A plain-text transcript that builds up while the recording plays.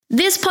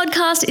This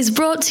podcast is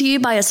brought to you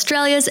by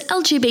Australia's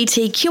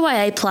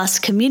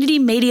LGBTQIA+ community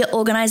media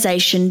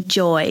organisation,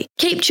 Joy.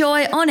 Keep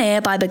Joy on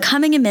air by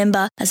becoming a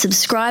member, a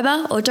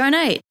subscriber or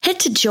donate. Head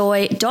to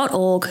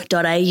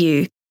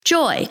joy.org.au.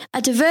 Joy,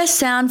 a diverse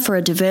sound for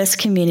a diverse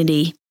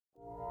community.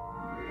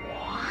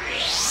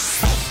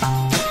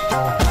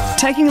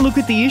 Taking a look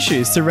at the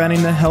issues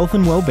surrounding the health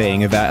and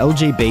well-being of our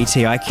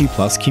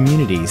LGBTIQ+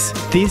 communities.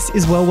 This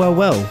is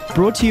Well,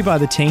 brought to you by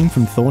the team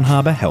from Thorn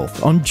Harbour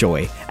Health on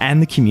Joy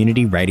and the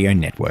Community Radio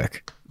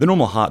Network. The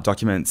Normal Heart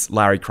documents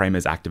Larry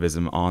Kramer's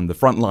activism on the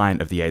front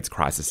line of the AIDS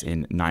crisis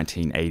in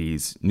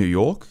 1980s New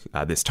York.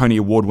 This Tony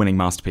Award-winning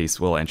masterpiece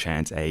will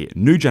enchant a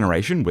new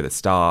generation with a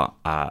star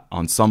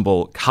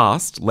ensemble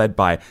cast led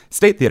by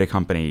State Theatre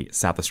Company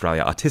South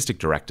Australia artistic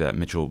director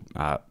Mitchell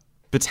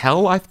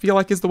Patel, I feel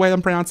like is the way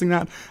I'm pronouncing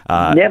that.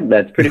 Yep,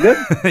 that's pretty good.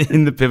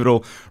 In the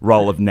pivotal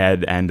role of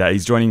Ned, and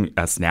he's joining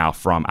us now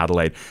from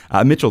Adelaide.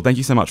 Mitchell, thank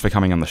you so much for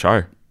coming on the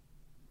show.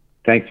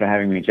 Thanks for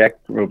having me, Jack.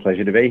 Real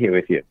pleasure to be here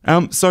with you.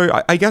 So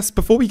I guess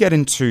before we get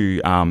into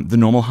the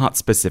Normal Heart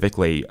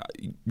specifically,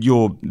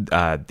 you're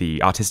the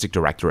artistic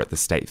director at the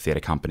State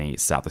Theatre Company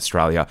South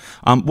Australia.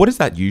 What does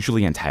that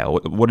usually entail?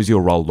 What does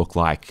your role look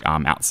like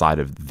outside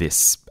of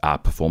this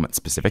performance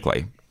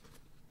specifically?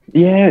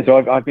 Yeah, so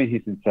I've been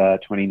here since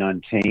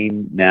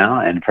 2019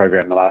 now and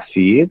programmed the last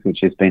few years,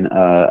 which has been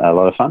a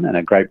lot of fun and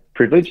a great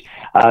privilege.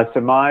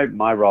 So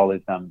my role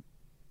is our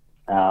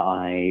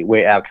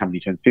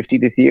company turns 50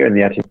 this year, and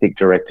the artistic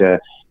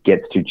director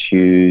gets to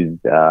choose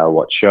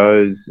what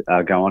shows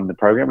go on in the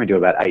program. We do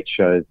about 8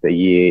 shows a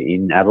year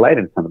in Adelaide,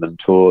 and some of them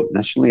tour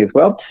nationally as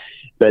well.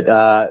 But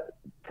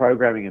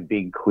programming a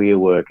big queer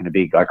work and a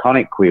big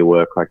iconic queer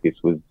work like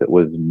this was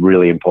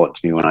really important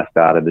to me when I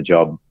started the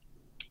job.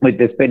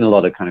 There's been a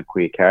lot of kind of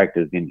queer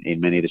characters in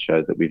many of the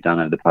shows that we've done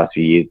over the past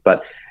few years,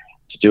 but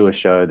to do a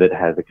show that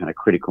has a kind of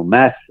critical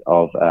mass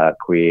of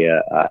queer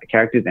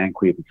characters and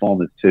queer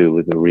performers too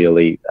was a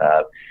really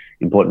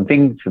important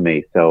thing for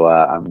me. So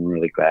I'm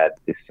really glad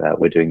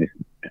we're doing this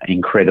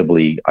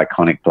incredibly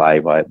iconic play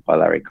by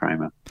Larry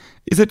Kramer.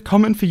 Is it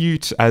common for you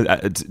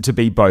to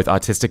be both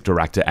artistic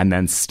director and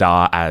then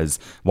star as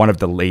one of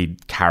the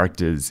lead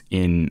characters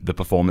in the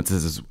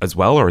performances as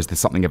well, or is this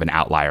something of an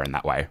outlier in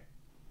that way?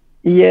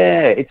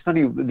 Yeah, it's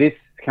funny. This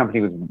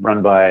company was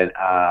run by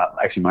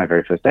actually my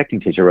very first acting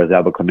teacher,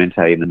 Rosalba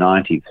Clemente, in the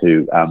 90s,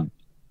 who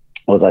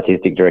was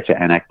artistic director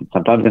and acted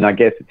sometimes. And I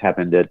guess it's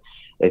happened at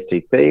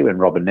STC when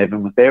Robin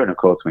Nevin was there, and of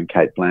course when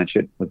Cate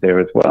Blanchett was there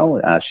as well.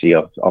 She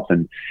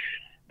often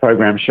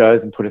programmed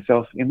shows and put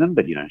herself in them,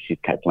 but she's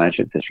Cate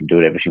Blanchett, so she can do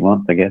whatever she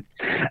wants, I guess.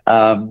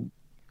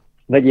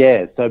 But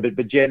yeah,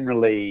 but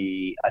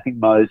generally, I think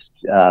most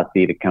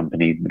theatre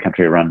companies in the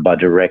country are run by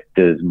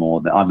directors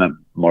more than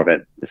I'm more of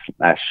a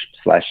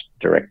slash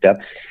director.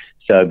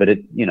 So, but if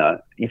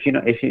you're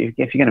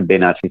going to be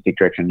an artistic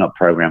director and not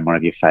program one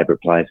of your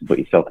favourite plays and put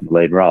yourself in the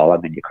lead role, I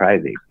mean, you're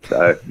crazy.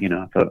 So,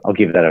 I thought I'll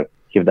give that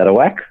a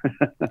whack.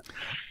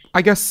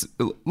 I guess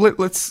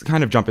let's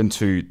kind of jump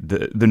into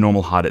the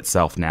Normal Heart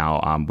itself now,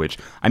 which,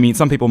 I mean,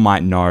 some people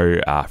might know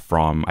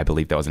from, I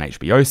believe there was an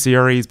HBO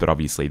series, but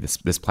obviously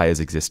this play has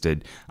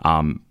existed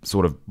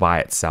sort of by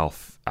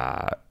itself,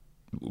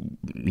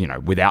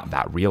 without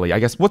that really. I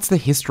guess, what's the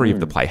history of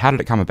the play? How did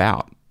it come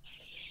about?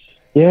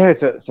 Yeah,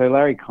 so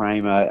Larry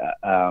Kramer,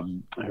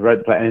 who wrote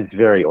the play, and it's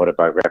very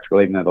autobiographical,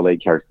 even though the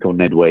lead character is called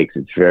Ned Weeks,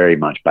 it's very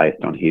much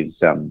based on his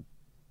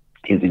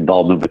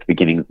involvement with the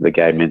beginnings of the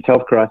gay men's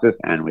health crisis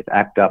and with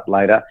ACT UP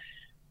later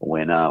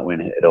when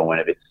it all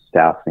went a bit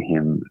south for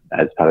him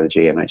as part of the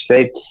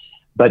GMHC.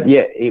 But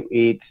yeah,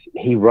 he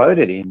wrote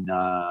it in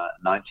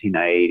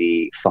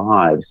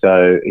 1985,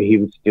 so he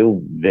was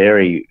still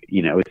very,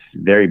 it's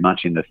very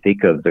much in the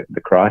thick of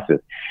the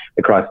crisis.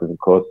 The crisis, of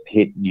course,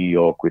 hit New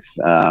York with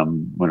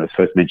when it was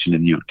first mentioned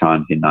in the New York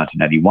Times in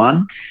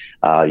 1981.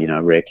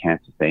 Rare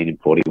cancer seen in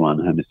 41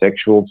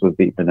 homosexuals was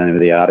the name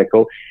of the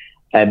article.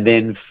 And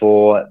then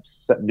for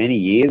many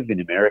years in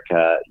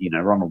America,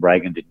 Ronald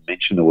Reagan didn't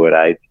mention the word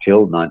AIDS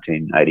till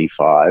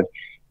 1985.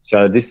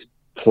 So this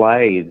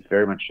play is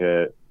very much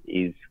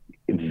is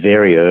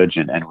very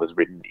urgent and was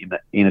written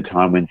in a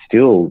time when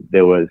still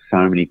there were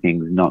so many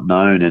things not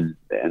known and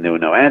there were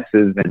no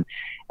answers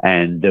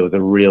and there was a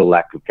real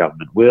lack of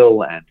government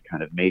will and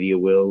kind of media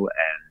will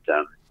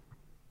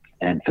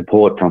and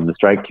support from the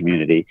straight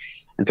community.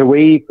 And so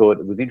we thought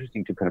it was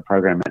interesting to kind of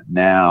program it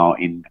now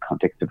in the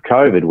context of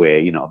COVID,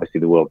 where, obviously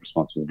the world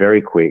response was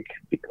very quick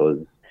because,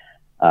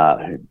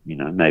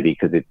 maybe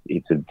because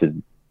it's a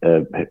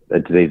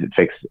disease that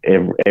affects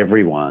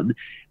everyone,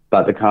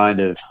 but the kind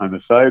of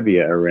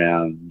homophobia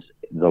around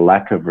the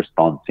lack of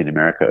response in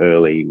America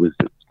early was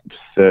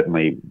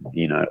certainly,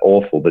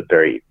 awful, but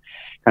very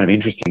kind of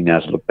interesting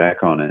now to look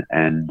back on it.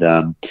 And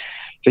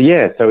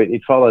so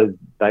it follows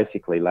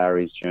basically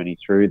Larry's journey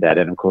through that.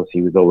 And of course,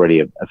 he was already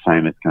a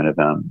famous kind of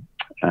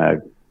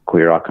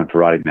queer icon for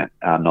writing that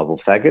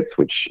novel Faggots,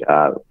 which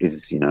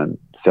is,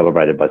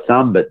 celebrated by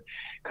some, but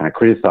kind of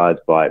criticised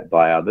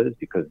by others,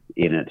 because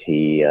in it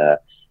he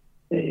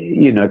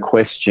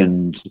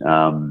questioned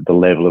the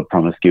level of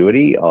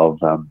promiscuity of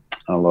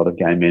a lot of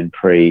gay men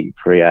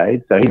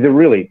pre-AIDS. So he's a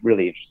really,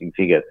 really interesting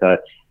figure. So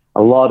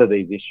a lot of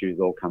these issues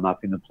all come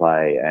up in the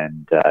play,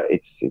 and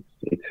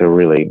it's a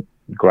really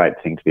great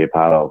thing to be a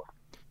part of.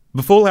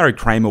 Before Larry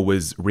Kramer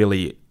was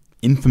really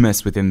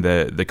infamous within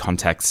the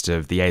context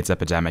of the AIDS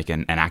epidemic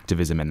and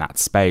activism in that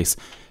space,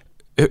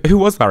 who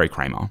was Larry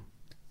Kramer?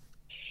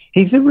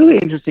 He's a really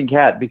interesting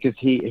cat because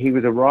he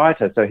was a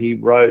writer. So he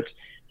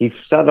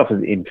started off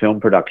in film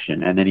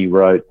production, and then he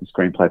wrote the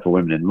screenplay for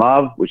Women in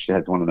Love, which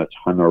has one of the most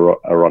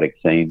homoerotic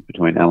scenes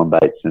between Alan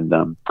Bates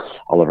and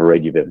Oliver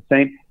Reed you've ever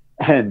seen.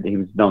 And he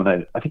was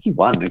nominated, I think he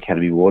won an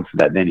Academy Award for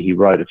that. Then he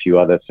wrote a few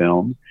other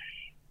films.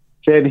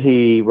 Then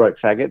he wrote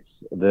Faggots,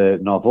 the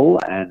novel,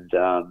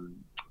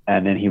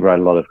 and then he wrote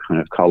a lot of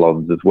kind of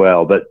columns as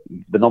well. But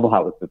The Normal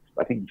Heart was,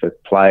 I think, the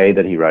first play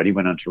that he wrote. He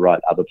went on to write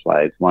other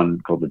plays,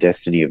 one called The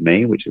Destiny of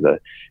Me, which is a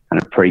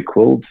kind of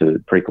prequel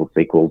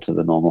sequel to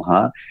The Normal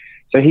Heart.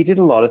 So he did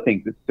a lot of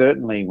things, but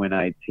certainly when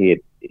AIDS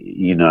hit,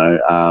 he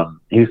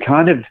was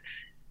kind of,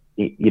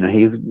 he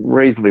was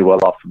reasonably well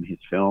off from his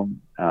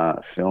film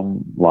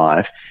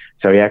life.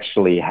 So he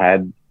actually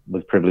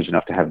was privileged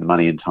enough to have the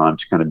money and time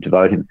to kind of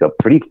devote himself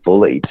pretty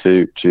fully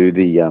to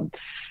the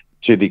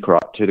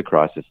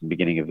crisis and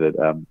beginning of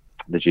the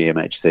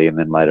GMHC and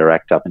then later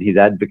ACT UP. And his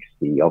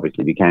advocacy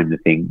obviously became the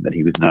thing that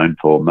he was known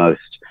for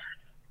most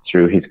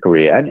through his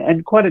career,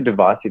 and quite a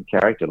divisive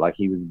character. Like,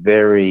 he was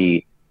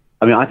very,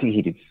 I think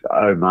he did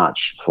so much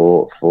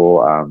for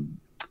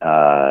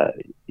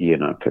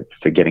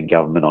getting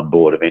government on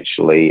board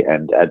eventually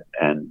and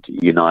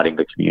uniting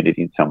the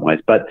community in some ways.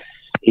 But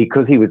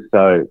because he was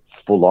so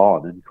full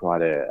on and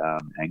quite a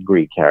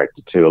angry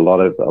character too, a lot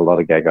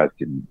of gay guys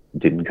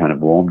didn't kind of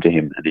warm to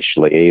him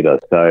initially either.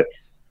 So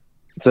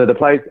the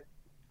play's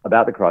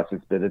about the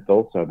crisis, but it's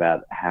also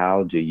about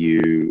how do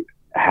you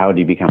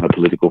become a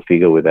political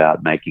figure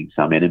without making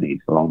some enemies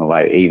along the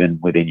way, even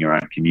within your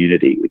own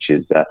community, which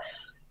is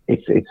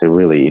it's a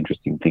really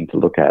interesting thing to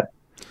look at.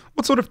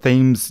 What sort of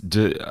themes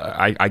do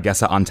I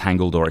guess are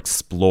untangled or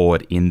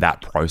explored in that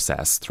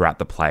process throughout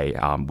the play,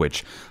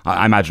 which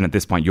I imagine at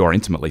this point you're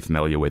intimately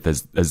familiar with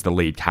as the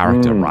lead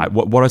character, right?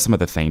 What are some of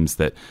the themes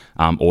that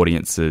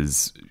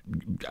audiences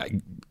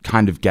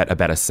kind of get a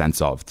better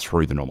sense of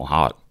through The Normal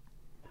Heart?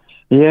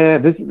 Yeah,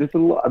 there's a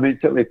lot.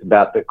 Certainly it's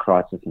about the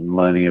crisis and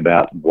learning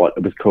about what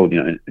it was called.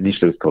 Initially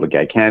it was called a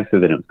gay cancer,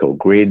 then it was called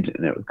GRID,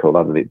 and then it was called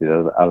other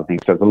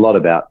things. So it's a lot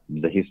about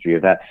the history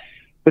of that.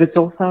 But it's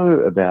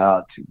also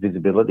about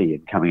visibility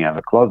and coming out of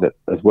the closet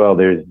as well.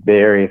 There's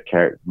various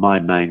characters. My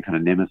main kind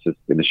of nemesis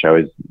in the show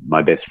is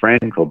my best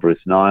friend called Bruce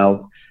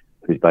Niles,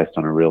 who's based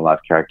on a real-life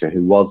character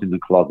who was in the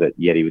closet,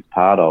 yet he was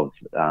part of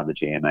the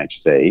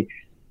GMHC.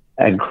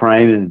 And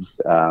Kramer's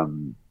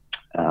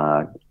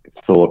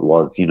thought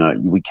was,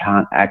 we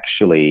can't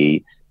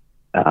actually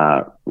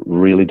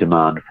really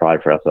demand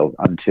pride for ourselves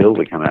until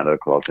we come out of the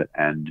closet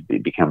and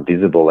become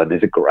visible. And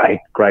there's a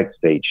great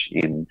speech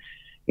in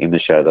the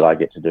show that I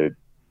get to do,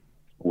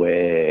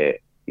 where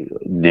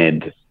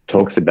Ned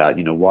talks about,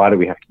 why do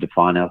we have to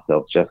define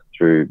ourselves just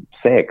through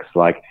sex?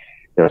 Like,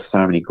 there are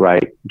so many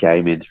great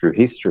gay men through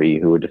history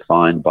who are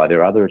defined by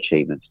their other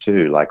achievements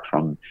too, like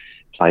from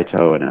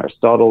Plato and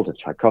Aristotle to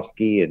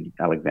Tchaikovsky and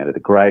Alexander the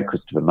Great,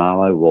 Christopher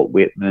Marlowe, Walt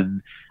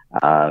Whitman,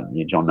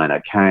 John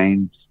Maynard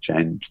Keynes,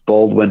 James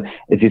Baldwin.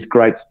 It's this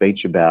great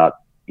speech about,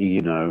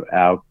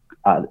 our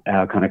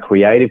kind of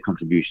creative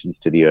contributions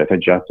to the earth are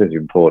just as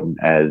important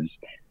as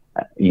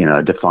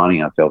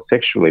defining ourselves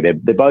sexually.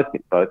 They're both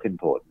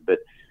important, but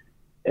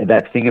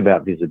that thing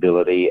about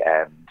visibility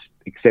and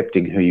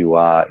accepting who you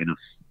are in a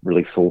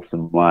really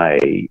fulsome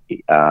way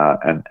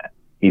and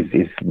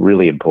is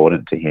really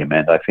important to him.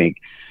 And I think,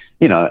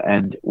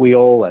 and we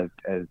all as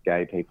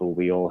gay people,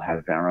 we all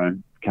have our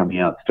own coming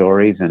out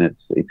stories, and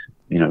it's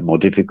more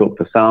difficult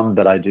for some,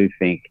 but I do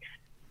think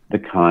the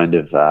kind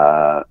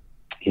of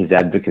his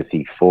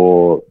advocacy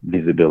for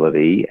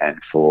visibility and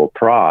for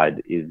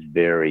pride is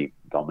very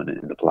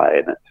dominant in the play,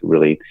 and that's a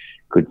really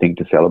good thing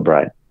to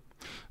celebrate.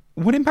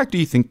 What impact do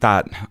you think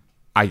that,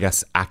 I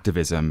guess,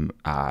 activism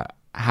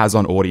has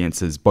on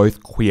audiences,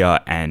 both queer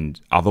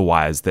and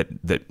otherwise, that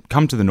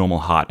come to The Normal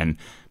Heart and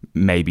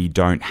maybe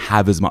don't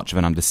have as much of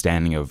an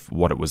understanding of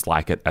what it was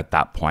like at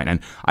that point? And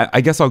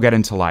I guess I'll get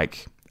into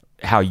like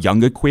how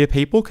younger queer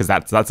people, because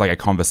that's like a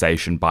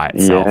conversation by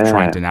itself,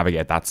 trying to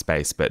navigate that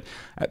space. But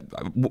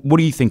what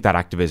do you think that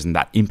activism,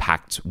 that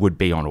impact would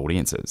be on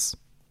audiences?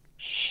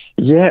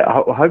 Yeah,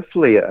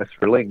 hopefully a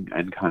thrilling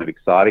and kind of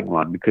exciting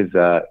one, because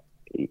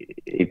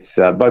it's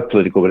both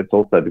political, but it's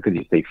also because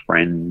you see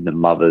friends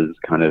and lovers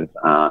kind of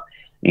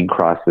in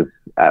crisis,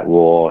 at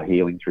war,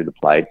 healing through the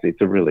play.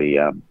 It's a really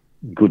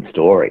good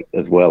story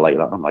as well. Like,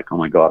 I'm like, oh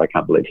my God, I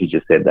can't believe he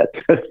just said that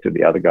to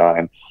the other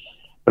guy.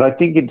 But I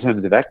think in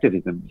terms of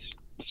activism,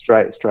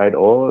 straight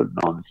or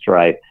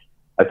non-straight,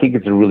 I think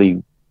it's a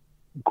really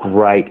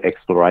great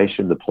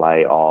exploration, the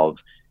play, of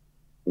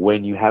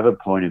when you have a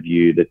point of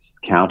view that's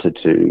counter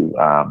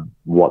to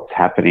what's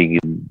happening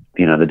in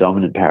the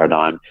dominant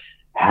paradigm.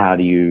 How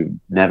do you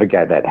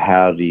navigate that?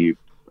 How do you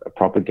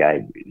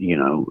propagate,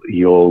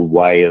 your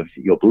way of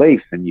your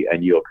beliefs and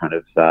your kind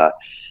of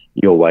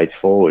your ways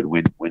forward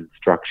when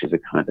structures are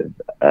kind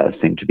of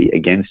seem to be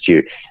against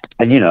you.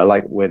 And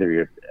like whether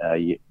you're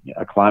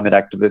a climate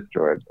activist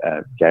or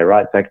a gay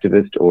rights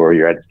activist, or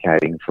you're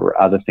advocating for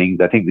other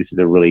things, I think this is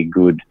a really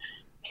good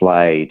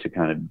play to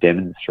kind of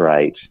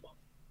demonstrate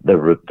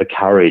the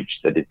courage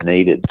that is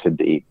needed to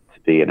be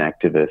an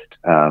activist.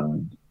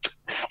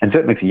 And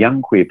certainly for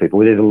young queer people,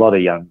 there's a lot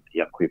of young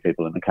queer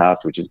people in the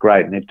cast, which is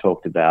great. And they've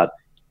talked about,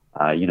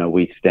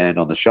 we stand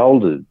on the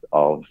shoulders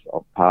of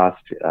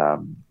past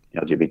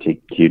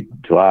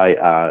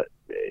LGBTQI,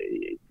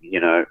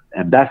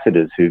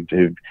 ambassadors who've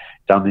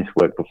done this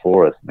work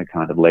before us, and the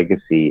kind of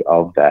legacy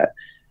of that.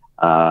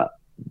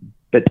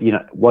 But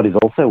what is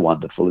also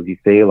wonderful is you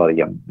see a lot of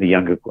the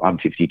younger. I'm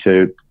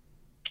 52,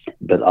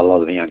 but a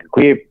lot of the younger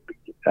queer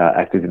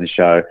actors in the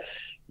show,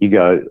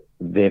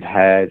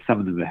 some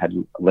of them have had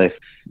less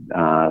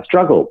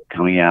struggle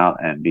coming out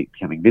and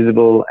becoming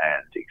visible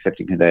and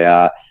accepting who they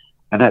are.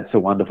 And that's a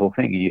wonderful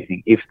thing. And you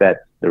think, if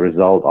that's the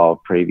result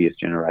of previous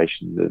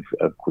generations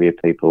of queer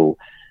people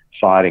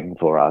fighting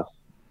for us,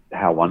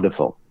 how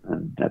wonderful.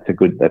 And that's a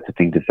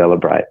thing to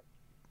celebrate.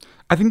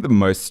 I think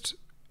let's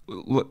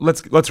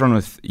run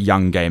with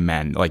young gay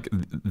men. Like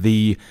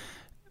the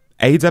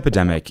AIDS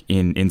epidemic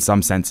in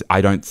some sense,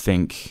 I don't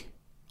think,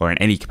 or in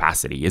any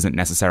capacity, isn't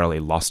necessarily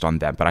lost on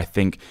them. But I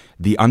think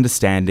the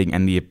understanding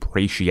and the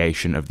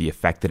appreciation of the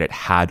effect that it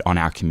had on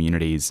our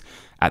communities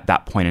at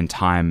that point in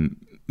time,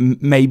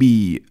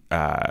 maybe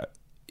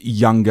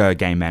younger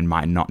gay men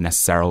might not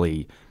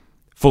necessarily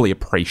fully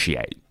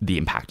appreciate the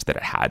impact that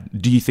it had.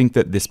 Do you think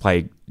that this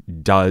play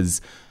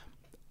does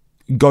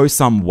go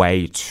some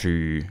way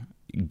to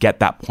get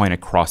that point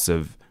across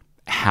of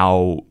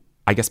how,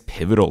 I guess,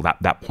 pivotal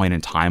that point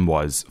in time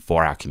was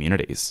for our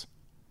communities?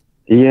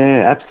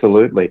 Yeah,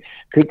 absolutely.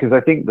 Because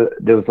I think that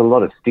there was a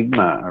lot of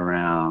stigma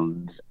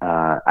around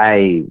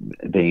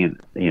being,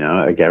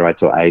 a gay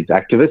rights or AIDS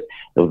activist.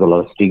 There was a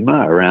lot of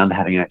stigma around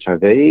having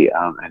HIV,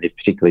 and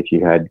particularly if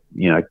you had,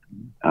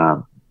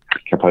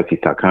 Kaposi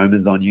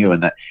sarcomas on you,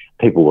 and that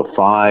people were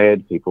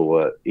fired. People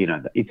were,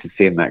 It's a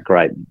Sin, that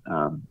great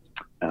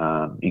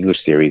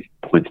English series,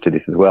 points to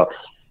this as well.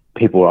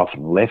 People were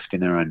often left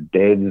in their own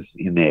beds,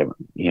 in their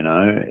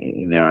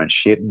own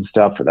shit and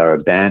stuff. They were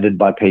abandoned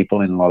by people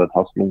in a lot of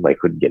hospitals. They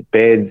couldn't get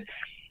beds.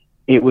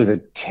 It was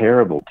a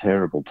terrible,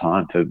 terrible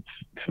time for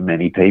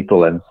many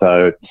people. And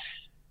so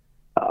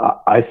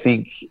I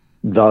think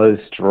those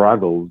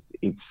struggles,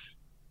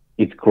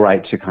 it's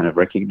great to kind of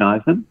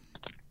recognise them.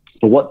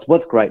 But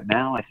what's great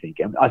now, I think,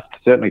 and I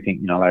certainly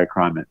think, Larry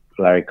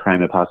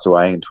Kramer passed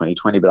away in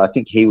 2020, but I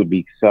think he would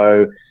be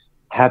so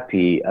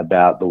happy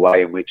about the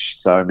way in which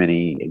so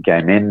many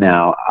gay men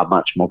now are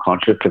much more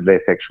conscious of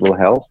their sexual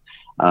health.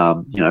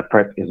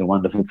 PrEP is a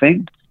wonderful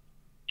thing.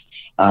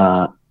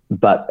 But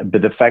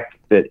the fact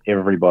that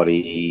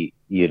everybody,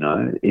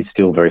 is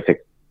still very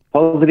sex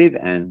positive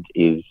and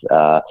is,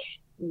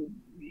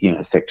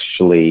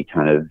 sexually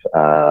kind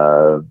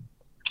of,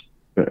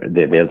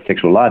 their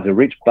sexual lives are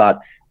rich,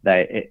 but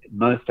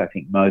most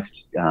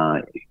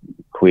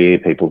queer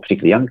people,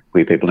 particularly young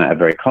queer people, now are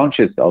very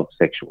conscious of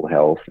sexual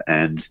health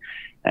and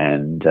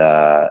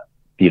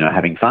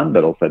having fun,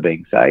 but also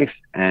being safe.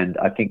 And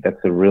I think that's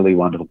a really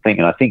wonderful thing.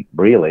 And I think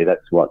really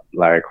that's what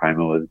Larry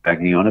Kramer was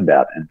banging on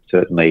about. And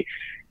certainly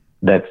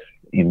that's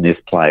in this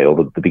play, or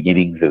the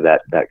beginnings of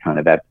that kind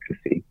of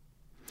advocacy.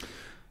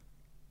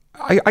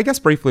 I guess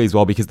briefly as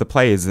well, because the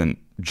play isn't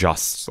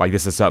just, like,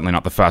 this is certainly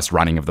not the first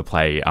running of the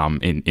play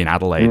in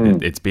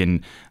Adelaide. It's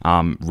been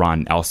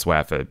run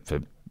elsewhere for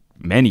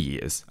many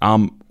years.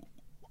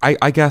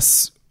 I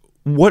guess,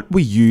 what were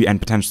you and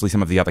potentially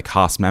some of the other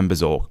cast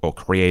members or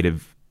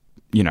creative,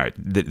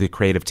 the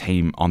creative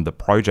team on the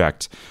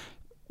project,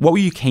 what were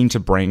you keen to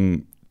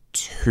bring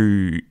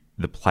to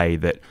the play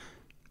that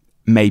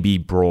maybe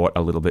brought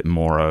a little bit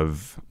more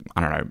of,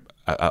 I don't know,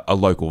 a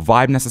local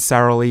vibe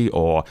necessarily,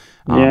 or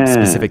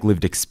specific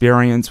lived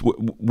experience?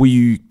 Were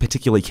you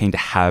particularly keen to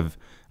have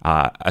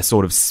a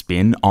sort of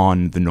spin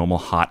on the normal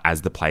heart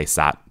as the play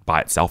sat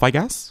by itself, I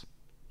guess?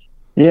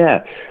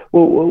 Yeah.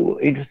 Well,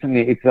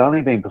 interestingly, it's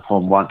only been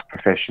performed once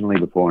professionally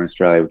before in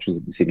Australia, which was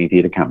at the Sydney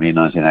Theatre Company in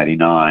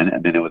 1989,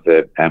 and then it was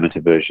an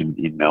amateur version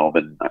in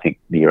Melbourne, I think,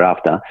 the year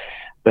after.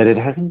 But it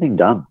hasn't been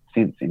done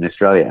since in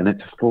Australia, and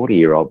it's a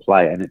 40-year-old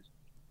play, and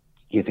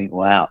you think,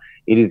 wow,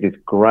 it is this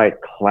great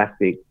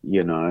classic,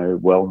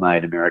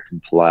 well-made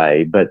American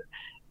play, but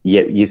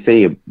yet you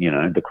see,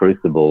 The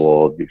Crucible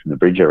or From the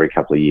Bridge every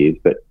couple of years,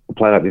 but a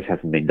play like this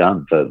hasn't been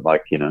done for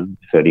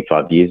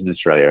 35 years in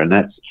Australia, and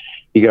that's,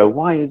 you go,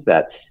 why is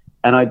that?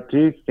 And I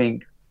do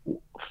think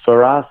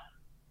for us,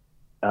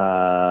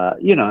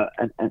 and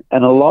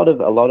a lot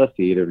of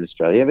theatre in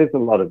Australia, there's a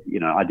lot of,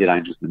 I did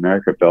Angels in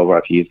America at Belvoir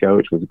a few years ago,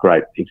 which was a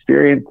great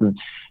experience,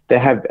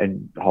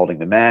 and Holding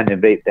the Man,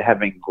 and they're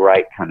having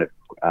great kind of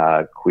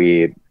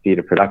queer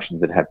theatre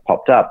productions that have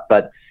popped up,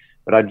 but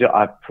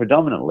I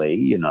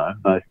predominantly,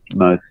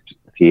 most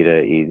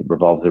theatre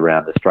revolves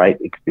around the straight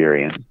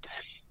experience.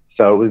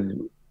 So it was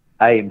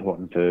A,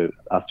 important for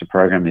us to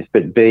program this,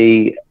 but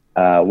B,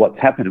 what's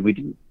happened, and we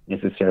didn't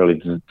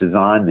necessarily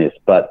design this,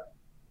 but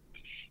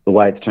the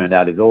way it's turned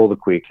out is all the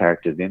queer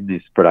characters in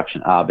this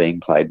production are being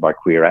played by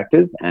queer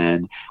actors,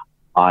 and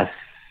I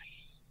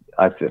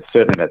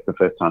certainly that's the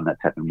first time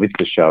that's happened with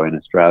the show in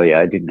Australia.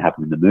 It didn't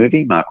happen in the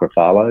movie. Mark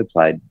Ruffalo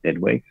played Ed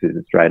Weeks, who's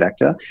a straight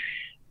actor,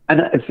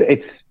 and I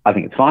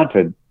think it's fine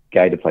for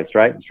gay to play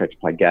straight and straight to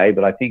play gay,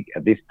 but I think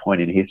at this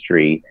point in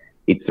history,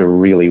 it's a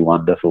really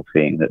wonderful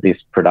thing that this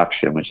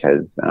production, which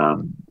has,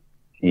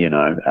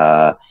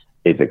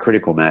 is a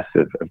critical mass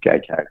of gay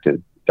characters,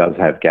 does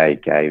have gay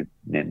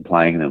men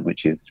playing them,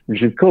 which is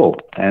cool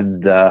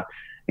and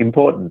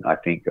important, I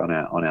think, on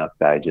our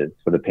stages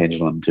for the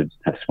pendulum to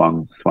have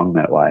swung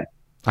that way.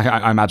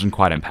 I imagine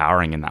quite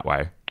empowering in that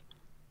way.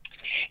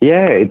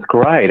 Yeah, it's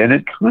great, and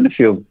it kind of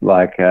feels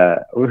like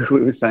we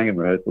were saying in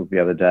rehearsals the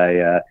other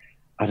day.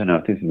 I don't know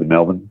if this is a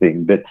Melbourne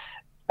thing, but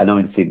I know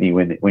in Sydney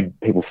when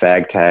people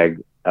fag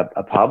tag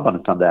a pub on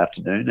a Sunday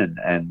afternoon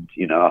and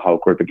a whole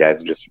group of gays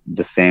will just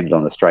descend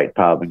on the straight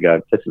pub and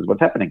go, this is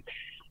what's happening.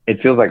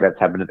 It feels like that's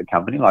happened at the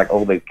company. Like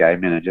all these gay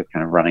men are just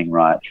kind of running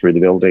right through the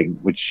building,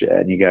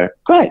 and you go,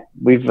 great,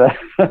 we've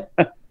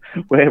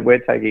we're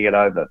taking it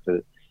over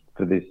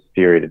for this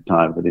period of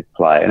time for this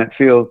play, and it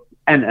feels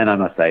and I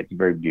must say it's a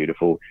very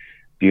beautiful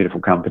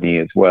company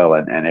as well,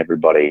 and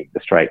everybody, the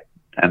straight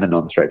and the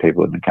non-straight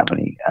people in the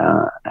company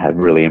have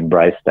really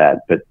embraced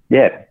that. But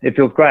yeah, it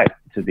feels great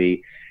to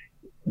be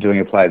doing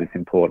a play that's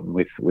important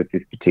with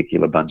this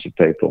particular bunch of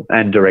people,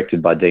 and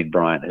directed by Dean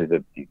Bryant, who's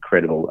an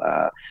incredible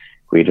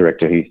queer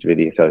director who used to be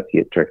the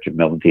associate director of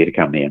Melbourne Theatre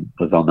Company and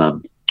was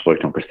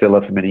worked on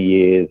Priscilla for many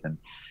years, and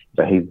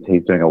so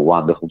he's doing a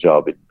wonderful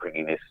job in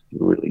bringing this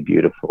really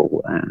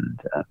beautiful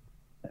and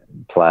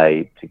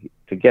play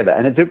together.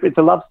 And it's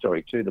a love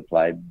story too, the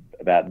play,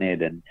 about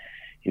Ned and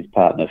his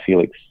partner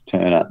Felix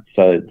Turner.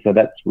 So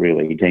that's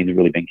really, Dean's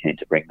really been keen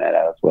to bring that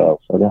out as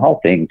well. So the whole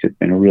thing's just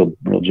been a real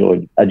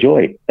joy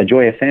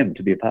FM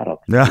to be a part of.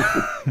 Yeah,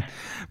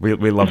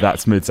 we love that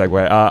smooth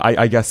segue.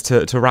 I guess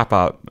to wrap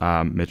up,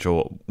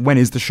 Mitchell, when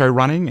is the show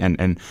running,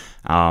 and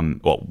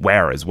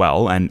where as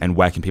well, and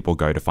where can people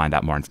go to find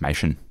out more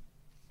information?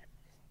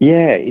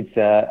 Yeah, it's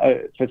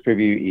first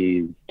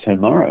preview is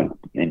tomorrow.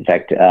 In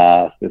fact,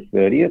 the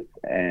 30th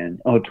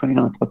and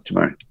 29th. What's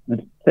tomorrow?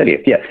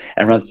 30th, yeah,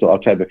 and runs till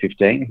October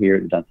 15 here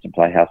at the Dunstan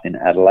Playhouse in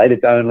Adelaide.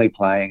 It's only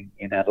playing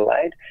in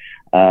Adelaide,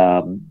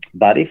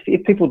 but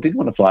if people did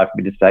want to fly from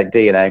interstate,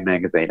 DNA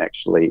Magazine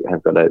actually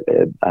have got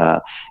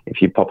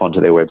if you pop onto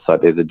their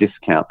website, there's a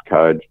discount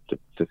code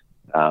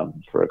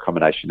for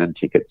accommodation and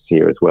tickets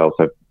here as well.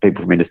 So if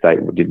people from interstate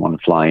did want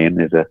to fly in,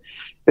 there's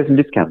some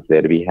discounts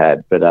there to be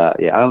had, but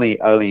only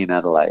in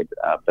Adelaide.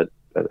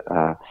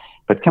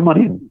 But come on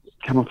in,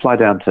 fly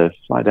down to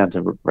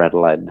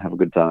Adelaide and have a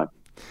good time.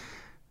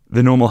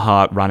 The Normal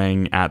Heart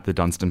running at the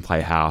Dunstan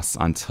Playhouse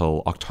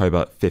until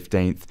October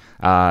 15th.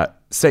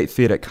 State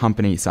Theatre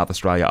Company South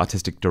Australia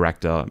Artistic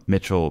Director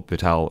Mitchell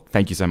Beutel,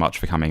 thank you so much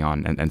for coming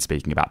on and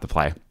speaking about the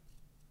play.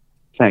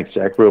 Thanks,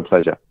 Jack. Real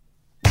pleasure.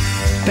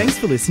 Thanks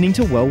for listening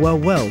to Well, Well,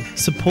 Well,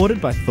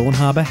 supported by Thorn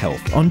Harbour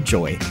Health on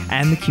Joy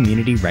and the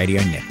Community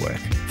Radio Network.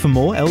 For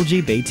more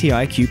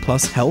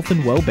LGBTIQ+ health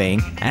and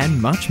wellbeing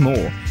and much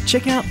more,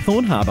 check out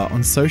Thorn Harbour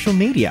on social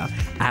media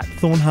at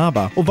Thorn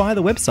Harbour or via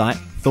the website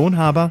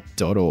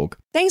thornharbour.org.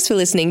 Thanks for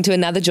listening to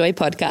another Joy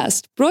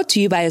podcast, brought to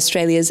you by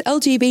Australia's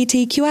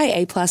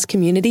LGBTQIA+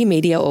 community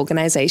media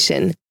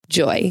organisation,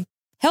 Joy.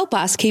 Help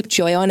us keep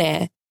Joy on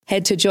air.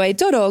 Head to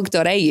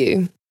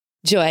joy.org.au.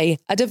 Joy,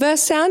 a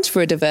diverse sound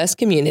for a diverse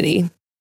community.